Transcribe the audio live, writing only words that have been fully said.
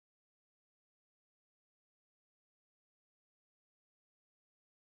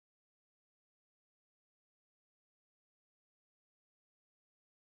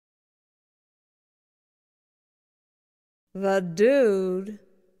The dude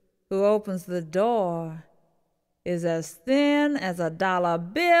who opens the door is as thin as a dollar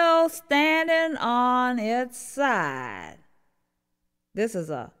bill standing on its side. This is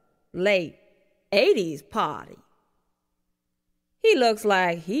a late 80's party. He looks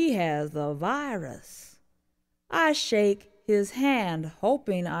like he has the virus. I shake his hand,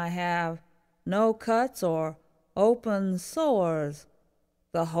 hoping I have no cuts or open sores.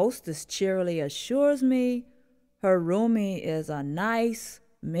 The hostess cheerily assures me her roomie is a nice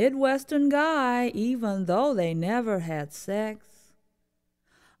Midwestern guy, even though they never had sex.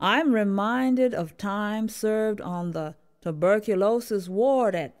 I'm reminded of time served on the tuberculosis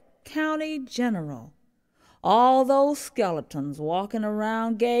ward at County General. All those skeletons walking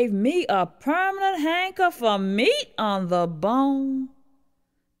around gave me a permanent hanker for meat on the bone.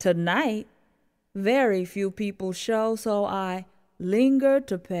 Tonight, very few people show, so I lingered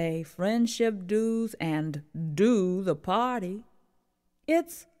to pay friendship dues and do the party.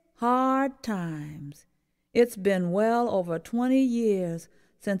 It's hard times. It's been well over 20 years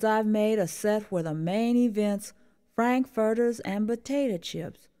since I've made a set where the main event's frankfurters and potato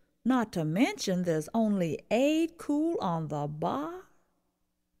chips, not to mention there's only 8 cool on the bar.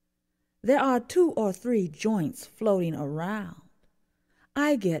 There are 2 or 3 joints floating around.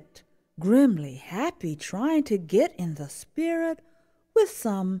 I get grimly happy trying to get in the spirit with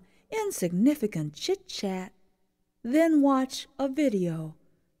some insignificant chit-chat, then watch a video,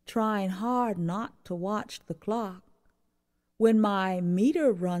 trying hard not to watch the clock. When my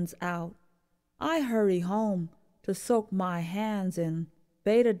meter runs out, I hurry home to soak my hands in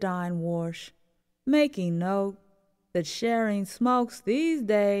betadine wash, making note that sharing smokes these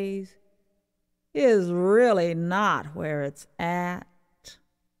days is really not where it's at.